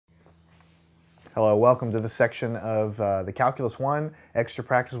Hello, welcome to this section of the Calculus 1 Extra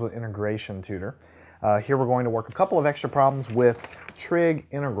Practice with Integration Tutor. Here we're going to work a couple of extra problems with trig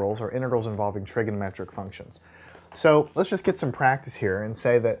integrals, or integrals involving trigonometric functions. So let's just get some practice here and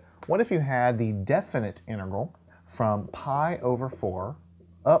say that what if you had the definite integral from pi over 4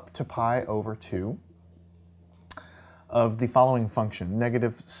 up to pi over 2 of the following function,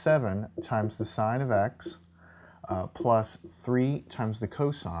 negative 7 times the sine of x plus 3 times the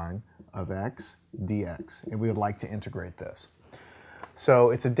cosine of x dx, and we would like to integrate this. So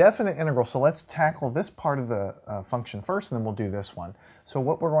it's a definite integral, so let's tackle this part of the function first, and then we'll do this one. So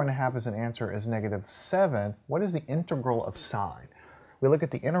what we're going to have as an answer is negative 7. What is the integral of sine? We look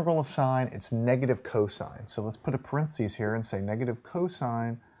at the integral of sine, it's negative cosine. So let's put a parentheses here and say negative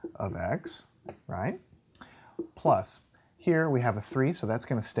cosine of x, right? Plus, here we have a 3, so that's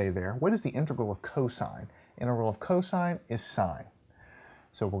going to stay there. What is the integral of cosine? Integral of cosine is sine.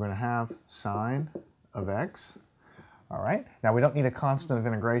 So we're going to have sine of x. All right. Now we don't need a constant of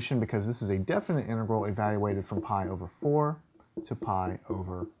integration because this is a definite integral evaluated from pi over 4 to pi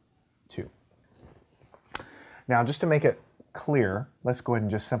over 2. Now just to make it clear, let's go ahead and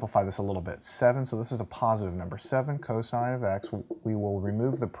just simplify this a little bit. 7, so this is a positive number. 7 cosine of x, we will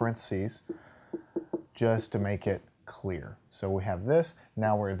remove the parentheses just to make it clear. So we have this.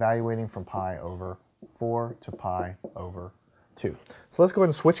 Now we're evaluating from pi over 4 to pi over 2. So let's go ahead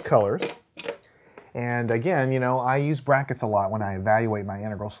and switch colors. And again, you know, I use brackets a lot when I evaluate my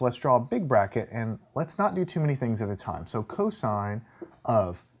integral. So let's draw a big bracket and let's not do too many things at a time. So cosine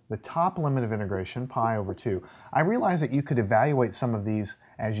of the top limit of integration, pi over 2. I realize that you could evaluate some of these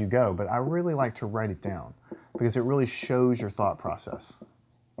as you go, but I really like to write it down because it really shows your thought process.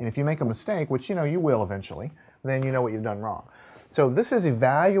 And if you make a mistake, which you know you will eventually, then you know what you've done wrong. So this is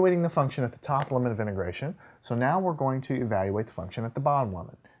evaluating the function at the top limit of integration. So now we're going to evaluate the function at the bottom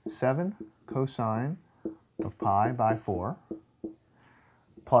limit. 7 cosine of pi by 4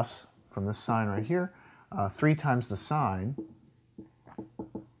 plus, from this sign right here, 3 times the sine,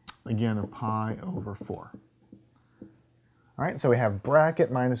 again, of pi over 4. All right, so we have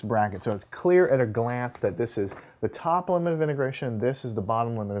bracket minus bracket. So it's clear at a glance that this is the top limit of integration, this is the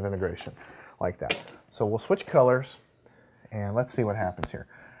bottom limit of integration, like that. So we'll switch colors. And let's see what happens here.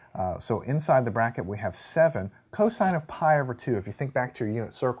 So inside the bracket we have 7 cosine of pi over 2. If you think back to your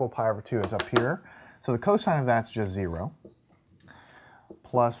unit circle, pi over 2 is up here. So the cosine of that's just 0.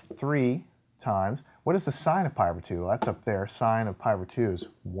 Plus 3 times, what is the sine of pi over 2? Well, that's up there. Sine of pi over 2 is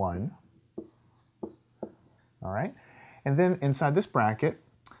 1. All right. And then inside this bracket,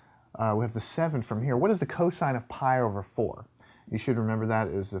 we have the 7 from here. What is the cosine of pi over 4? You should remember that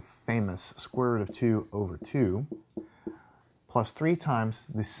is the famous square root of 2 over 2. Plus 3 times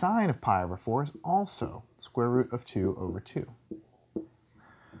the sine of pi over 4 is also square root of 2 over 2.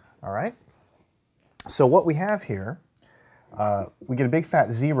 All right? So what we have here, we get a big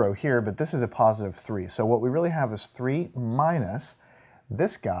fat 0 here, but this is a positive 3. So what we really have is 3 minus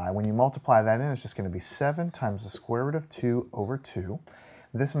this guy. When you multiply that in, it's just going to be 7 times the square root of 2 over 2.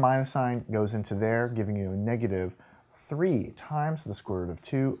 This minus sign goes into there, giving you a negative 3 times the square root of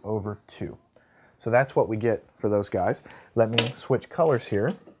 2 over 2. So that's what we get for those guys. Let me switch colors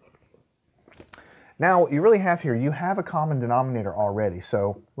here. Now what you really have here, you have a common denominator already,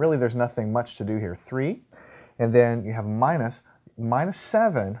 so really there's nothing much to do here. 3, and then you have minus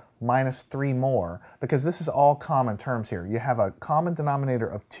 7 minus 3 more, because this is all common terms here. You have a common denominator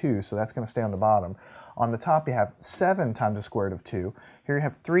of 2, so that's going to stay on the bottom. On the top you have 7 times the square root of 2. Here you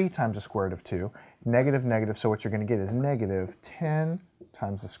have 3 times the square root of 2. Negative, negative, so what you're going to get is negative 10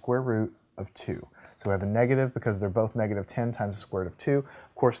 times the square root of 2. So we have a negative because they're both negative 10 times the square root of 2.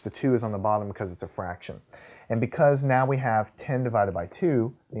 Of course, the 2 is on the bottom because it's a fraction. And because now we have 10 divided by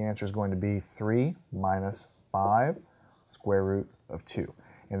 2, the answer is going to be 3 minus 5 square root of 2.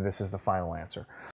 And this is the final answer.